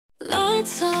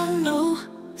Lights are low,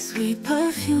 sweet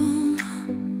perfume,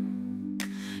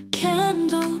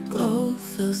 candle glow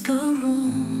fills the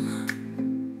room.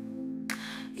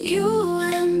 You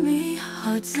and me,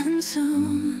 hearts in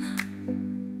tune.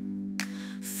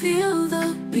 Feel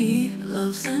the beat,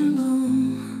 love's in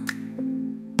bloom.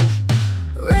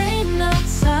 Rain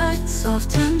outside,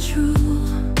 soft and true.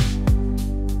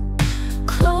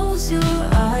 Close your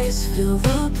eyes, feel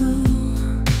the blue.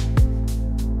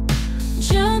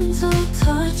 Gentle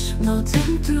touch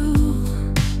melting through.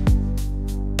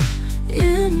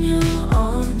 In your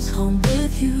arms, home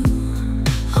with you.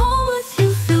 Home with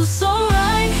you feels so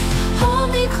right.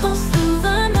 Hold me close through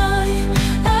the night.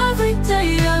 Every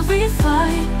day, every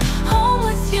fight. Home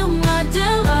with you, my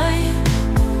delight.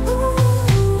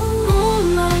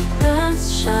 Moonlight dance,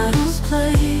 shadows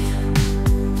play.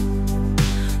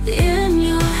 In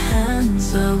your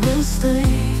hands I will stay.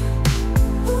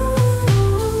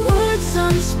 Words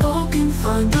unspoken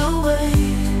find a way.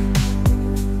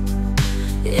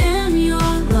 In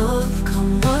your love,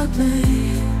 come what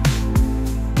may.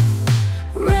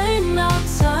 Rain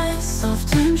outside,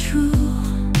 soft and true.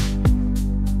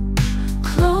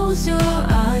 Close your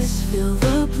eyes, feel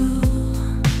the blue.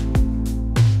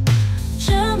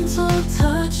 Gentle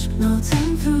touch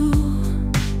melting through.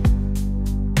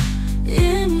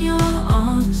 In your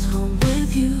arms, home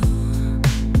with you.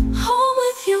 Home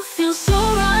with you feels so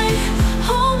right.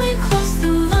 Hold me close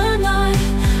through the night.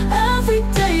 Every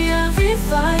day, every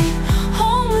fight.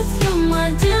 Home with you,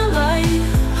 my delight.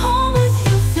 Home with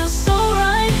you feels so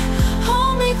right.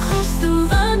 Hold me close through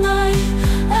the night.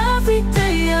 Every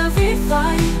day, every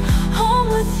fight. Home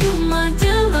with you, my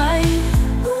delight.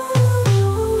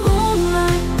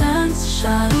 Moonlight dance,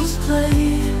 shadows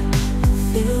play.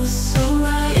 Feels so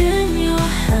right. In your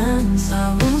hands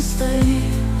I will stay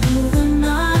through the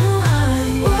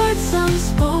night. Words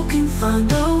unspoken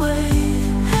find a way.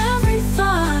 Every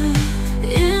fight.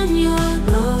 In your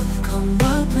love, come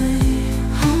what may.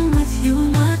 Home with you,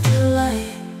 my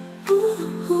delight. Ooh,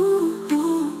 ooh,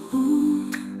 ooh,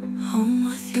 ooh. Home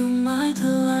with you, my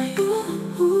delight.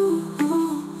 Ooh, ooh,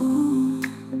 ooh, ooh.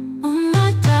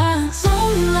 Moonlight dance,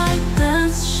 moonlight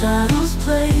dance, shadows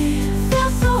play.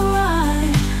 Feels so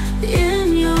right.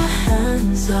 In your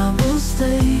hands I will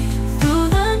stay through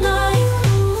the night.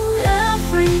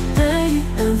 Every day,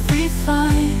 every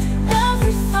fight,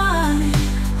 every fight.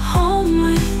 Home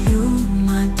with you,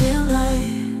 my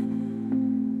delight.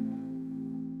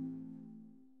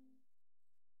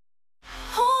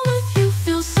 Home with you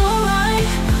feels so right.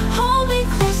 Hold me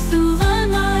close through the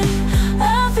night.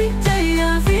 Every day,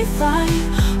 every fight.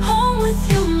 Home with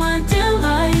you, my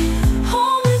delight.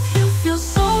 Home with you feels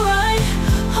so right.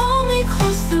 Hold me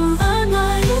close through the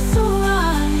night. It's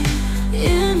alright.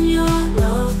 In your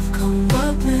love, come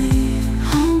what may.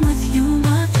 Home with you,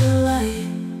 my delight.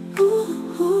 Ooh,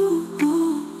 ooh,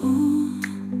 ooh, ooh.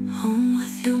 Home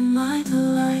with you, my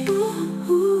delight. Ooh,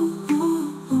 ooh.